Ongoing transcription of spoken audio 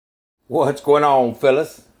What's going on,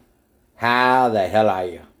 fellas? How the hell are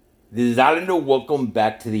you? This is Islander. Welcome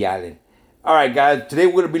back to the island. Alright guys, today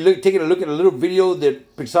we're going to be taking a look at a little video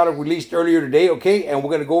that Pixar released earlier today, okay? And we're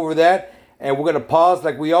going to go over that, and we're going to pause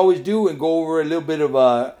like we always do and go over a little bit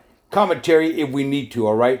of commentary if we need to,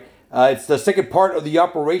 alright? It's the second part of the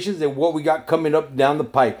operations and what we got coming up down the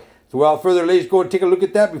pike. So without further ado, let's go and take a look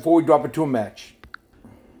at that before we drop into a match.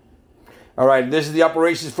 Alright, this is the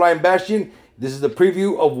Operations Flying Bastion. This is the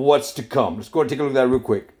preview of what's to come. Let's go and take a look at that real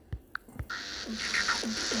quick.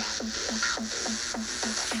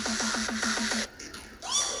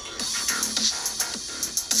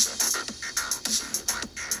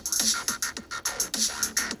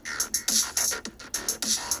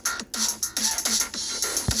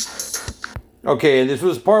 Okay, and this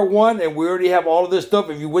was part one, and we already have all of this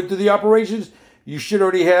stuff. If you went through the operations, you should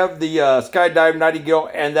already have the Skydive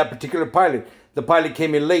Nightingale and that particular pilot. The pilot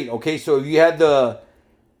came in late, okay? So if you had the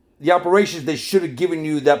operations, they should have given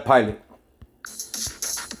you that pilot.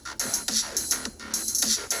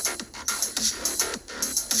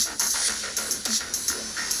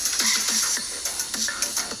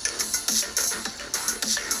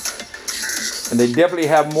 And they definitely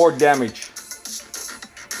have more damage.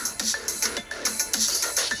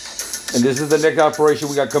 And this is the next operation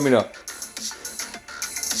we got coming up.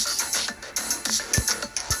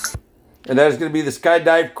 And that is going to be the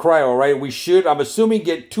Skydive Cryo, right? We should, I'm assuming,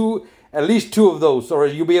 get at least two of those, or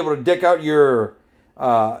you'll be able to deck out your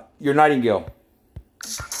Nightingale.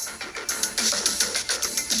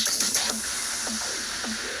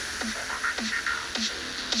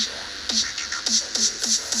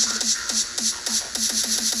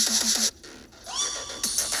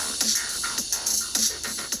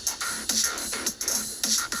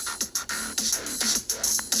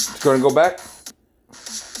 It's going to go back.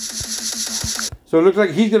 So it looks like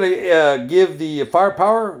he's going to give the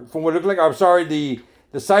firepower from what it looks like. I'm sorry,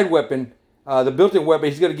 the side weapon, the built-in weapon,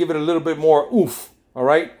 he's going to give it a little bit more oomph. All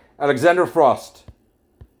right? Alexander Frost.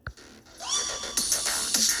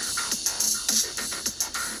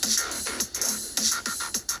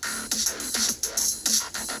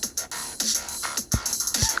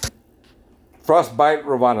 Frostbite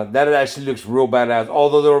Ravana. That actually looks real badass.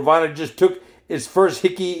 Although the Ravana just took its first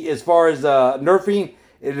hickey as far as nerfing,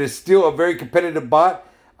 it is still a very competitive bot.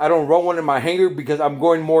 I don't run one in my hangar because I'm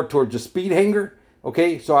going more towards the speed hangar.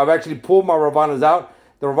 Okay, so I've actually pulled my Ravanas out.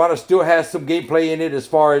 The Ravana still has some gameplay in it as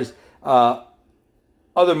far as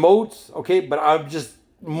other modes. Okay, but I'm just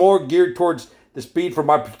more geared towards the speed for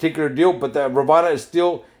my particular deal. But the Ravana is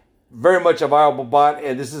still very much a viable bot,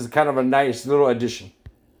 and this is kind of a nice little addition.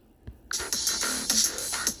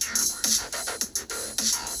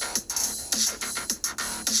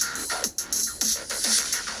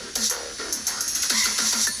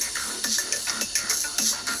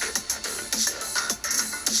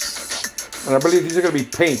 And I believe these are going to be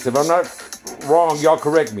paints. If I'm not wrong, y'all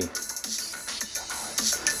correct me.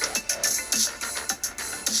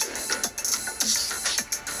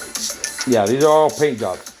 Yeah, these are all paint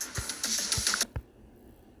jobs.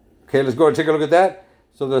 Okay, let's go and take a look at that.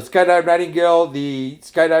 So the Skydive Nightingale, the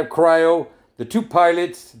Skydive Cryo, the two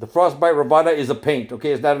pilots, the Frostbite Ravana is a paint.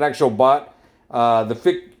 Okay, it's not an actual bot. The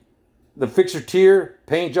Fixer Tier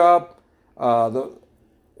paint job. The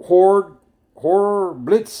Horror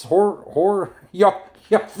Blitz, y'all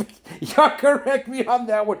correct me on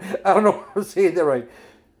that one. I don't know if I'm saying that right.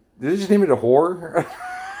 Did I just name it a horror?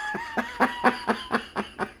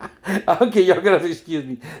 Okay, y'all gonna have to excuse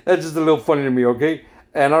me. That's just a little funny to me, okay?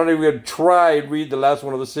 And I'm not even gonna try and read the last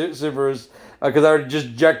one of the Sivers because I already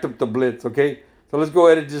just jacked up the Blitz, okay? So let's go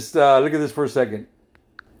ahead and just look at this for a second.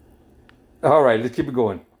 All right, let's keep it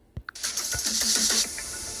going.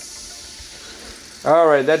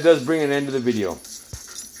 Alright, that does bring an end to the video.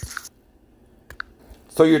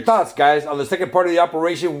 So your thoughts, guys, on the second part of the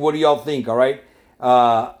operation, what do y'all think, alright?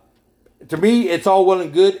 To me, it's all well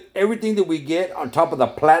and good. Everything that we get on top of the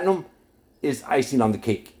platinum is icing on the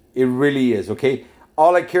cake. It really is, okay?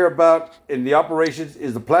 All I care about in the operations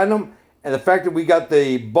is the platinum, and the fact that we got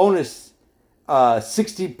the bonus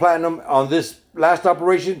 60 platinum on this last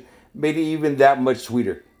operation made it even that much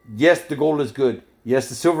sweeter. Yes, the gold is good. Yes,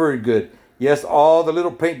 the silver is good. Yes, all the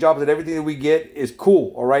little paint jobs and everything that we get is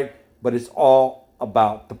cool, all right? But it's all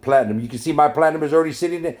about the platinum. You can see my platinum is already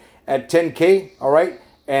sitting at 10K, all right?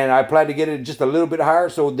 And I plan to get it just a little bit higher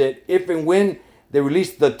so that if and when they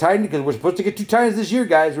release the Titan, because we're supposed to get 2 Titans this year,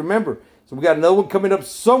 guys, remember. So we got another one coming up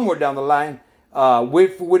somewhere down the line.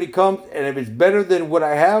 Wait for when it comes, and if it's better than what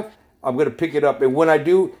I have, I'm going to pick it up. And when I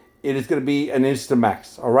do, it is going to be an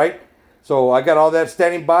Instamax, all right? So I got all that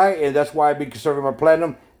standing by, and that's why I've been conserving my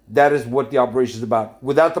platinum. That is what the operation is about.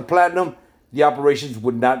 Without the platinum, the operations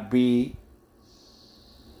would not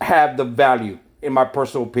have the value, in my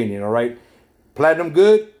personal opinion. All right, platinum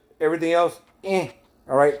good, everything else, all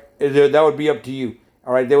right, that would be up to you.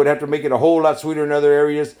 All right, they would have to make it a whole lot sweeter in other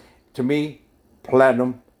areas. To me,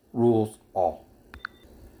 platinum rules all.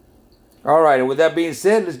 All right, and with that being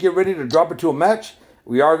said, let's get ready to drop into a match.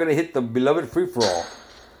 We are going to hit the beloved free-for-all.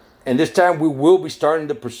 And this time we will be starting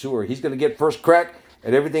the Pursuer. He's going to get first crack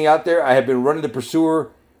at everything out there. I have been running the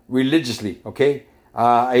Pursuer religiously, okay?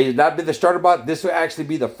 It has not been the starter bot. This will actually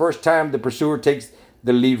be the first time the Pursuer takes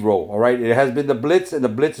the lead role, all right? It has been the Blitz, and the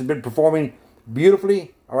Blitz has been performing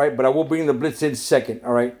beautifully, all right? But I will bring the Blitz in second,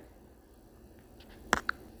 all right?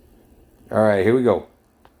 All right, here we go.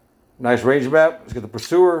 Nice range map. Let's get the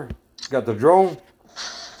Pursuer. Got the drone.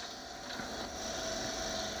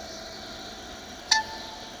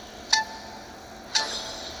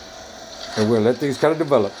 And we're going to let things kind of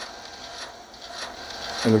develop.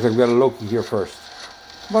 And looks like we got a Loki here first.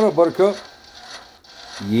 Come on up, Buttercup.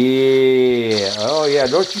 Yeah. Oh, yeah.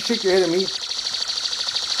 Don't you shake your head at me.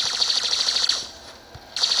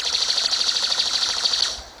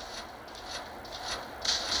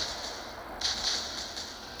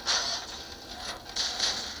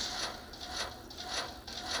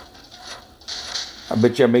 I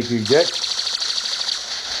bet you I make you eject.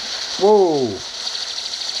 Whoa.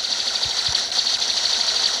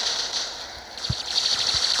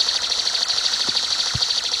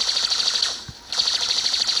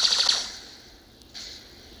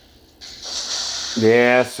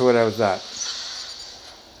 Yeah, that's what I was at.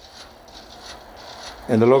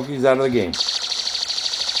 And the Loki's out of the game.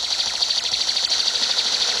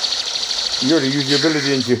 You already used your ability,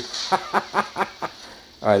 didn't you?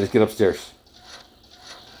 All right, let's get upstairs.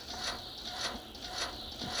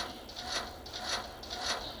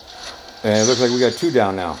 And it looks like we got 2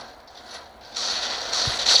 down now.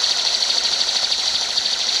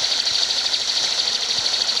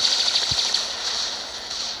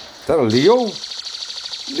 Is that a Leo?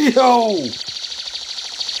 Leo!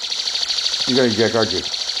 You got to eject, aren't you?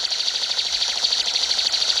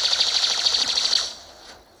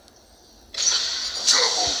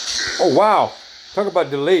 Oh, wow. Talk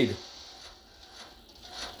about delayed.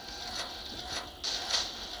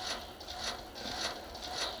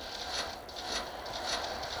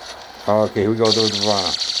 Okay, here we go with the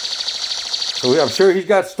Nirvana. So I'm sure he's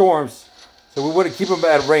got storms. So we want to keep him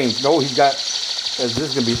at range. No, he's got... This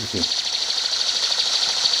is going to be interesting.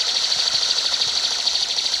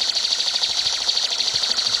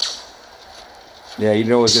 Yeah, you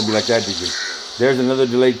know it's going to be like that, did you? There's another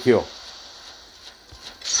delayed kill.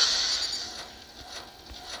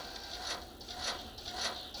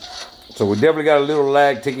 So we definitely got a little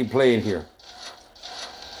lag taking play in here.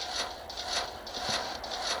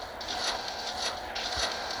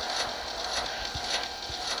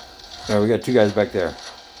 All right, we got 2 guys back there.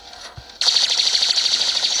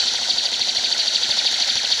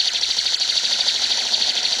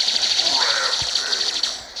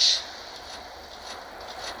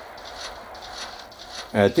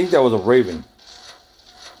 And I think that was a Raven.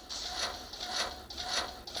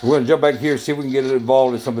 So we're going to jump back here and see if we can get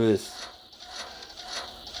involved in some of this.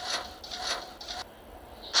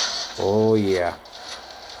 Oh, yeah.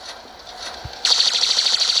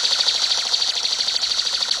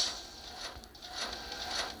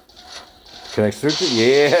 Can I extract it?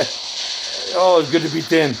 Yeah. Oh, it's good to be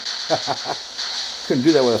thin. Couldn't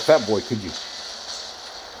do that with a fat boy, could you?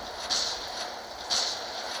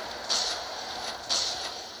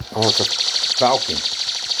 Oh, it's a falcon.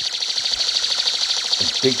 A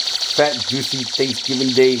big, fat, juicy Thanksgiving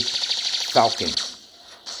Day falcon.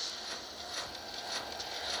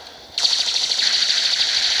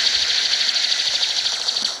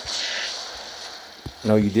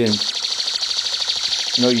 No, you didn't.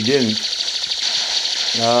 No, you didn't.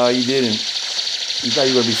 No, you didn't. You thought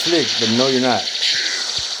you were going to be slick, but no, you're not.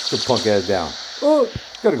 Put punk ass down. Oh,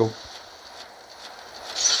 gotta go.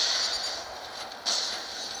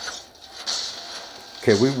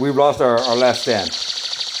 Okay, we lost our last stand.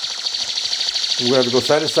 We're going to have to go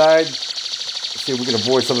side to side. See if we can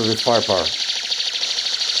avoid some of his firepower.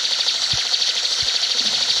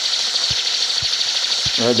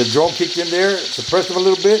 All right, the drone kicked in there. Suppressed him a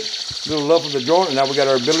little bit. A little love from the drone, and now we got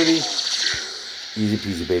our ability. Easy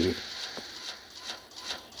peasy, baby.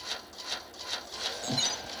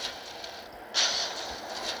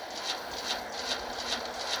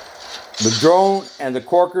 The drone and the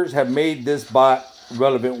corkers have made this bot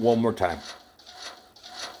relevant one more time.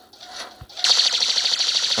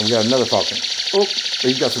 And we got another falcon. Oh,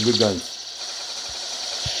 he's got some good guns.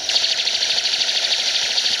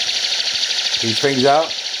 He swings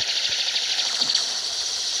out.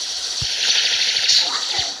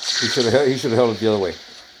 He should have held it the other way.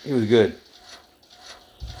 He was good.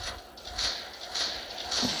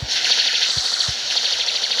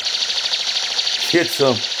 Get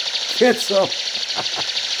some. Get some.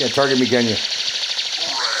 Can't target me, can you?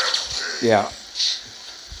 Yeah.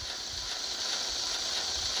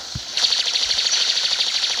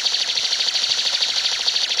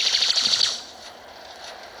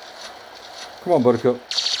 Come on, Buttercup.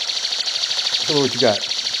 Tell me what you got.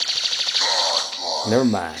 Never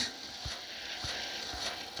mind.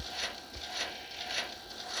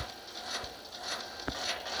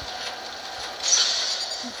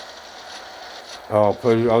 Oh,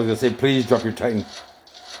 please, I was going to say, please drop your Titan.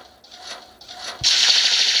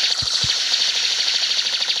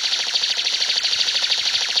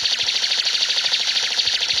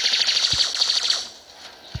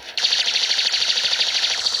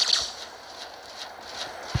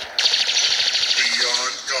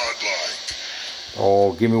 Beyond godlike.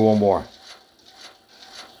 Oh, give me one more.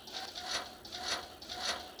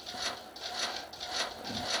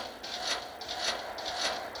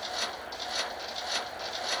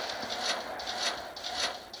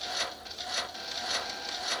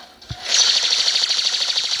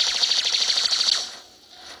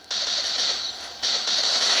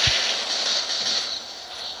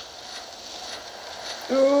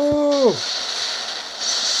 Oh,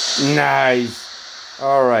 nice.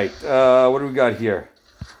 All right. What do we got here?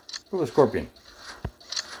 A little scorpion.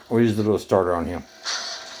 We'll use the little starter on him.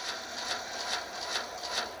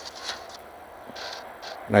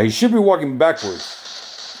 Now he should be walking backwards.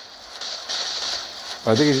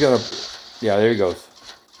 I think he's gonna. Yeah, there he goes.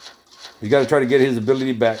 He's got to try to get his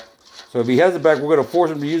ability back. So if he has it back, we're gonna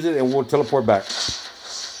force him to use it, and we'll teleport back.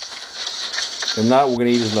 If not, we're gonna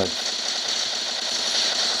eat his lunch.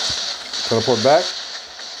 Teleport back.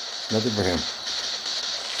 Nothing for him.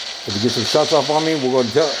 If he gets some shots off on me, we're going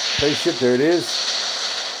to play shit. There it is.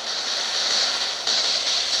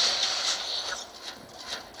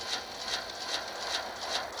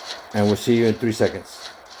 And we'll see you in 3 seconds.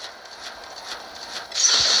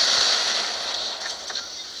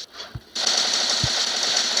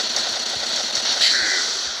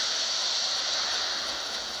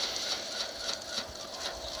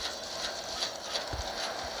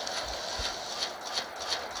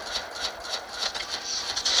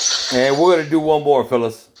 And we're going to do one more,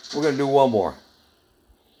 fellas. We're going to do one more.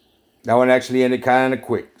 That one actually ended kind of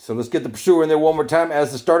quick. So let's get the Pursuer in there one more time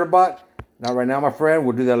as the starter bot. Not right now, my friend.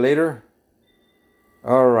 We'll do that later.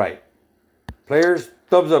 All right. Players,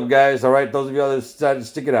 thumbs up, guys. All right, those of you that decided to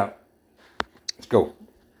stick it out. Let's go.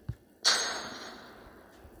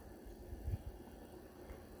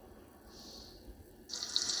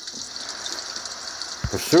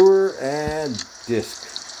 Pursuer and disc.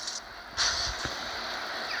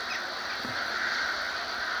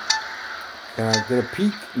 Can I get a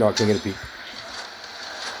peek? No, I can't get a peek.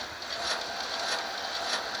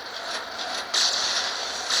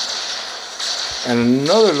 And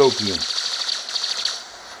another Loki. I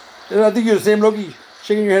think you're the same Loki.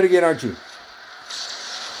 Shaking your head again, aren't you?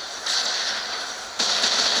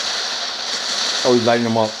 Oh, he's lighting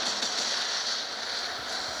them up.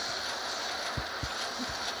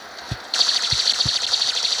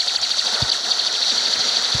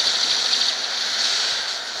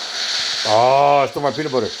 Oh, I stole my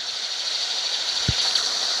peanut butter.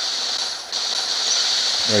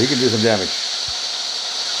 Yeah, he can do some damage.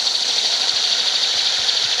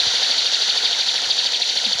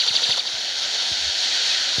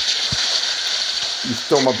 You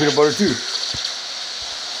stole my peanut butter too.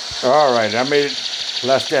 All right, I made it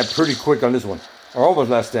last stand pretty quick on this one. Or almost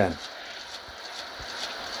last stand.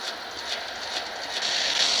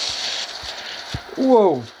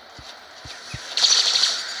 Whoa.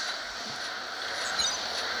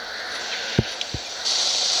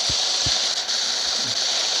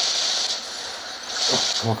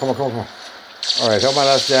 Come on, come on, come on, come on. All right, held my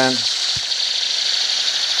last stand.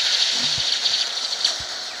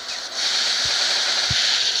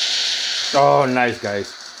 Oh, nice,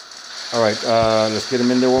 guys. All right, let's get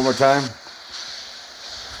him in there one more time.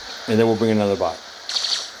 And then we'll bring another bot.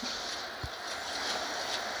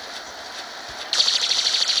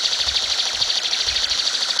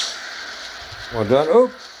 Well done.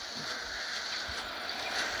 Oh.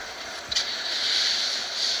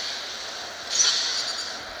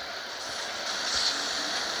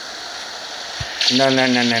 No.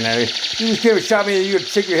 You just came and shot me and you would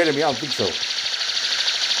shake your head at me. I don't think so.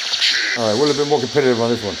 All right, we're a little bit more competitive on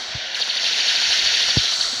this one.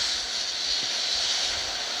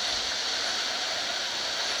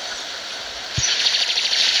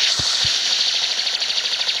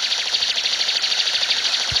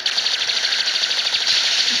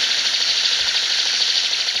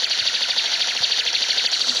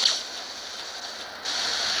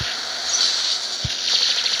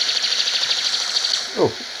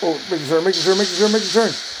 Oh, oh, make a turn, make a turn, make a turn, make a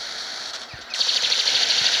turn.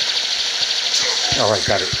 All right,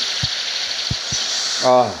 got it.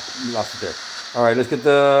 Lost it there. All right, let's get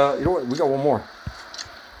the, you know what, we got one more.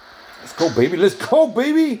 Let's go, baby, let's go,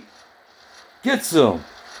 baby. Get some.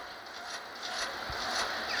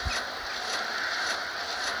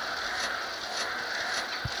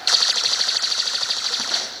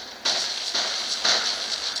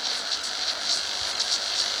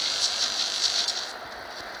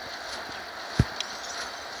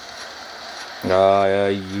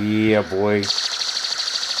 Yeah, boy.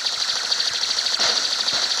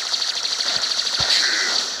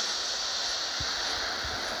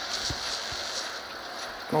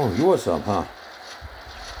 Oh, you want some, huh?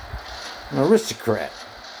 An aristocrat.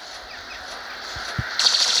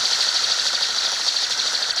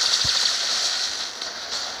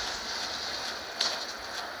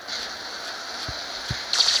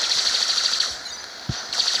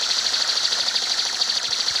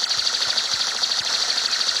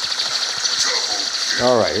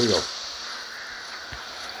 All right, here we go.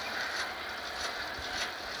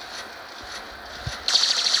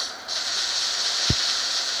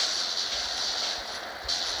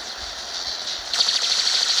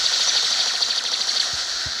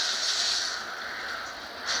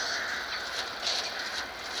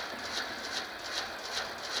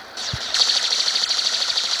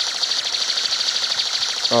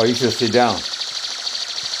 Oh, you should sit down.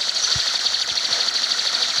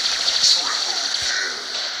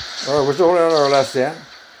 All right, we're still holding on our last stand.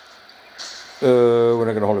 We're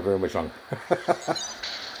not going to hold it very much longer.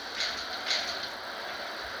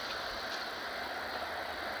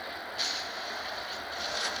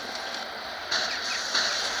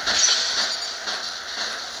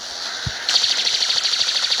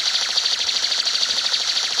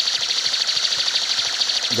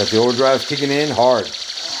 Got the overdrive kicking in hard.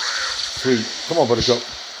 Sweet. Come on, Buttercup.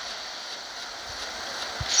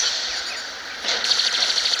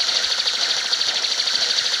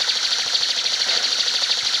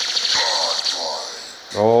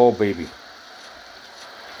 Oh, baby.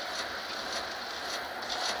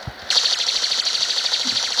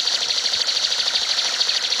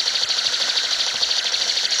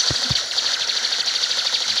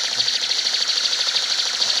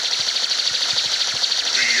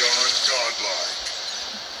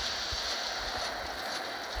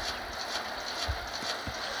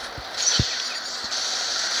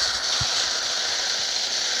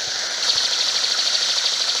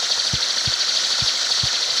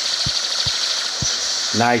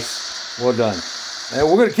 Nice. Well done. And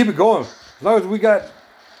we're going to keep it going. As long as we got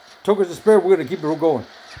tokens to spare, we're going to keep it going.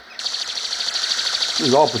 This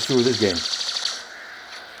is all pursuit of this game.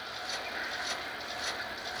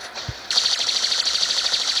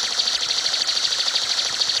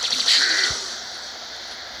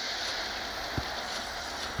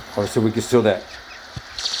 All right, so we can steal that.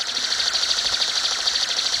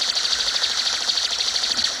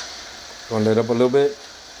 Going to let up a little bit.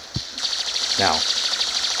 Now.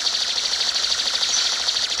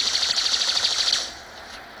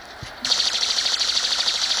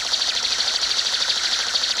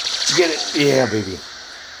 Get it. Yeah, baby.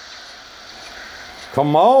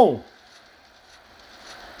 Come on.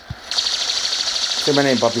 Say my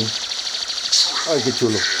name, puppy. All right, get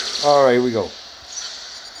chulo. All right, here we go.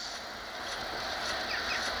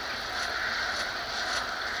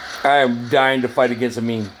 I am dying to fight against a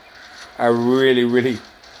Ming. I really, really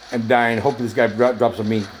am dying. Hope this guy drops a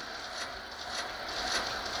Ming.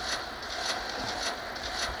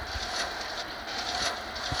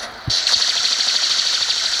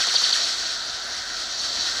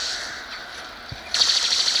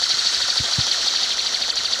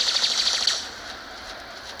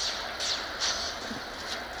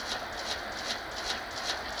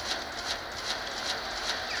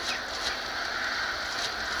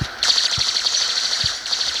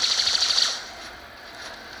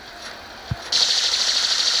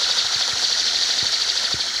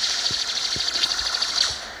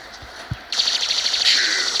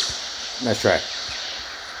 Nice try.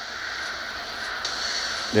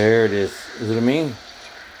 There it is. Is it a Ming?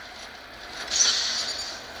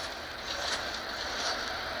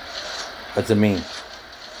 That's a Ming.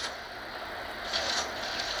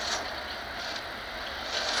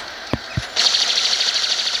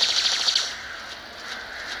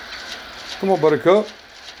 Come on, Buttercup.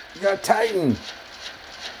 You got Titan.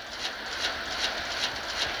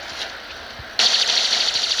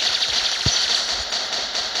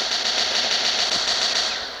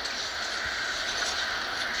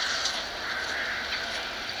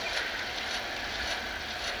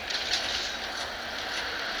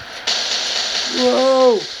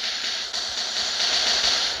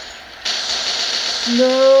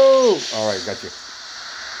 All right, got you.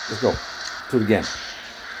 Let's go. Do it again.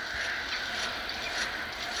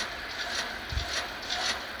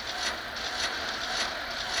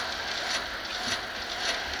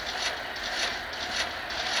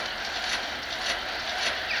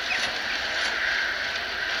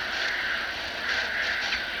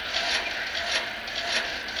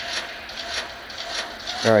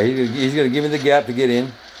 All right, he's going to give me the gap to get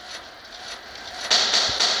in.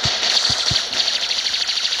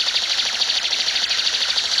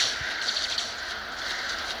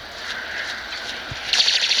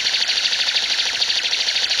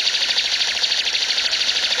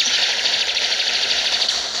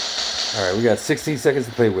 All right, we got 16 seconds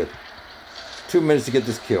to play with. 2 minutes to get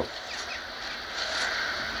this kill.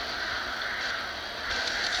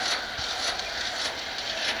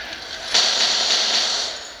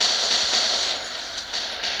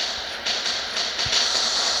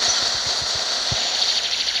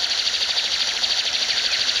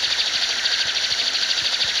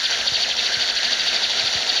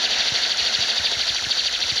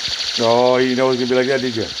 Oh, you know it's going to be like that,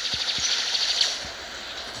 did you?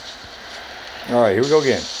 All right, here we go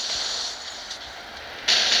again.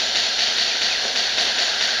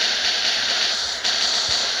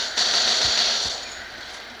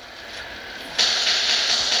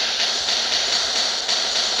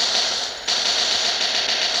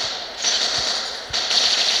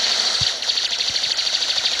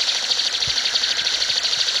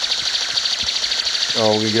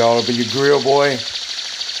 Oh, we get all up in your grill, boy.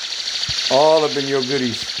 All up in your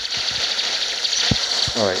goodies.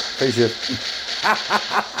 All right, face shift.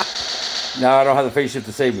 Now I don't have the face shift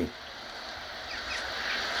to save me.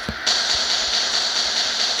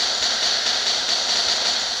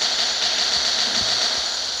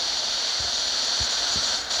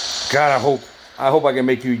 God, I hope I can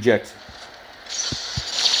make you eject.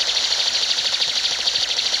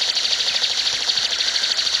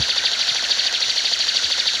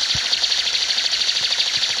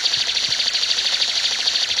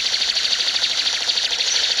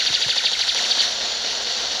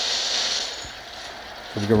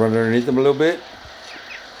 So we can run underneath them a little bit.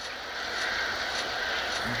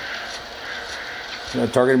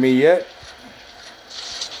 Not targeting me yet.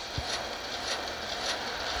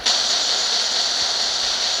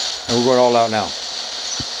 And we're going all out now.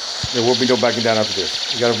 There will be no backing down after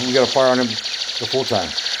this. We gotta fire on him the full time.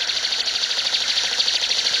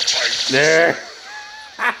 There.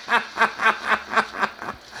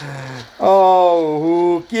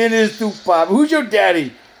 Oh, ¿quién es tu pop? Who's your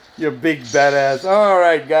daddy? You big badass. All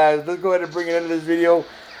right, guys, let's go ahead and bring it into this video.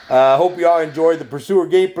 Hope you all enjoyed the Pursuer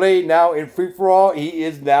gameplay. Now in free-for-all, he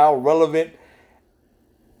is now relevant.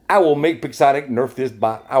 I will make Pixonic nerf this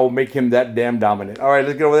bot. I will make him that damn dominant. All right,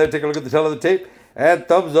 let's get over there, take a look at the tail of the tape. And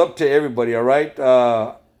thumbs up to everybody, all right?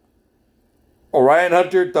 Orion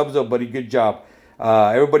Hunter, thumbs up, buddy. Good job.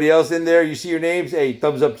 Everybody else in there, you see your names. Hey,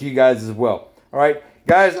 thumbs up to you guys as well. All right,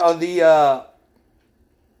 guys, on the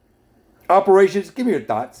operations, give me your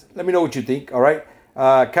thoughts. Let me know what you think, all right?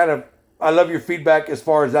 I love your feedback as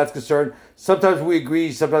far as that's concerned. Sometimes we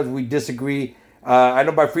agree, sometimes we disagree. I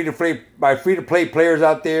know my free-to-play players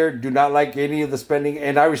out there do not like any of the spending,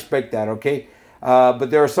 and I respect that, okay? But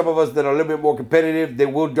there are some of us that are a little bit more competitive. They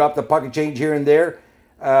will drop the pocket change here and there.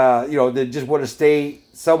 You know, they just want to stay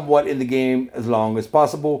somewhat in the game as long as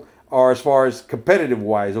possible, or as far as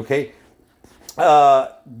competitive-wise, okay?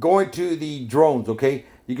 Going to the drones, okay?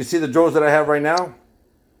 You can see the drones that I have right now.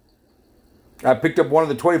 I picked up one of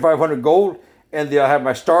the 2,500 gold, and then I have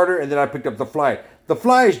my starter, and then I picked up the fly. The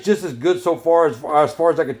fly is just as good so far as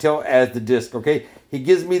I can tell as the disc, okay? He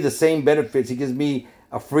gives me the same benefits. He gives me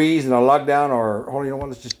a freeze and a lockdown, or hold on, you know what?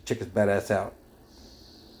 Let's just check his badass out.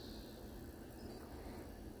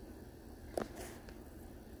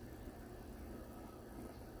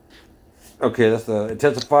 Okay, that's the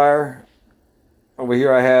intensifier. Over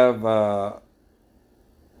here I have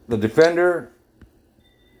the defender.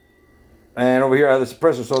 And over here I have the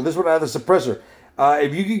suppressor. So this one I have the suppressor.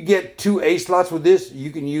 If you can get 2 A slots with this,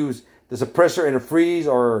 you can use the suppressor and a freeze,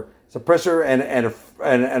 or suppressor and a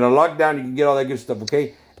lockdown. You can get all that good stuff,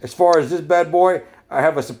 okay? As far as this bad boy, I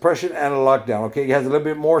have a suppression and a lockdown, okay? It has a little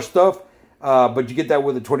bit more stuff, but you get that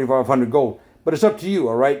with the 2,500 gold. But it's up to you,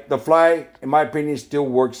 all right? The fly, in my opinion, still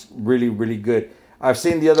works really, really good. I've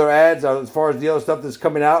seen the other ads as far as the other stuff that's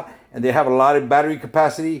coming out, and they have a lot of battery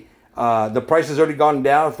capacity. The price has already gone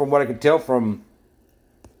down from what I can tell from,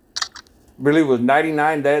 really was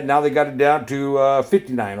 99, now they got it down to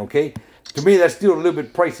 59, okay? To me, that's still a little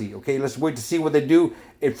bit pricey, okay? Let's wait to see what they do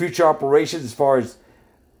in future operations as far as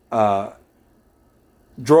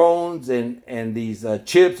drones and these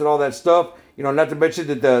chips and all that stuff. You know, not to mention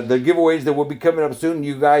that the giveaways that will be coming up soon.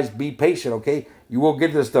 You guys be patient, okay? You will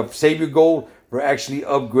get this stuff. Save your gold for actually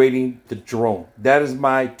upgrading the drone. That is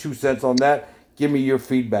my 2 cents on that. Give me your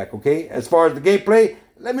feedback, okay? As far as the gameplay,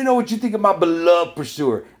 let me know what you think of my beloved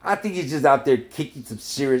pursuer. I think he's just out there kicking some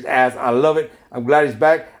serious ass. I love it. I'm glad he's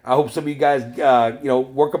back. I hope some of you guys, you know,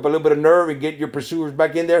 work up a little bit of nerve and get your pursuers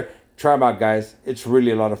back in there. Try them out, guys. It's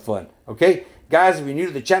really a lot of fun, okay? Guys, if you're new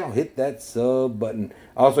to the channel, hit that sub button.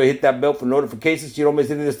 Also, hit that bell for notifications so you don't miss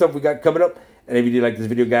any of the stuff we got coming up. And if you did like this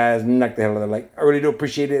video, guys, knock the hell out of the like. I really do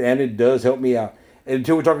appreciate it, and it does help me out. And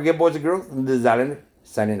until we talk again, boys and girls, this is Islander,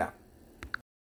 signing out.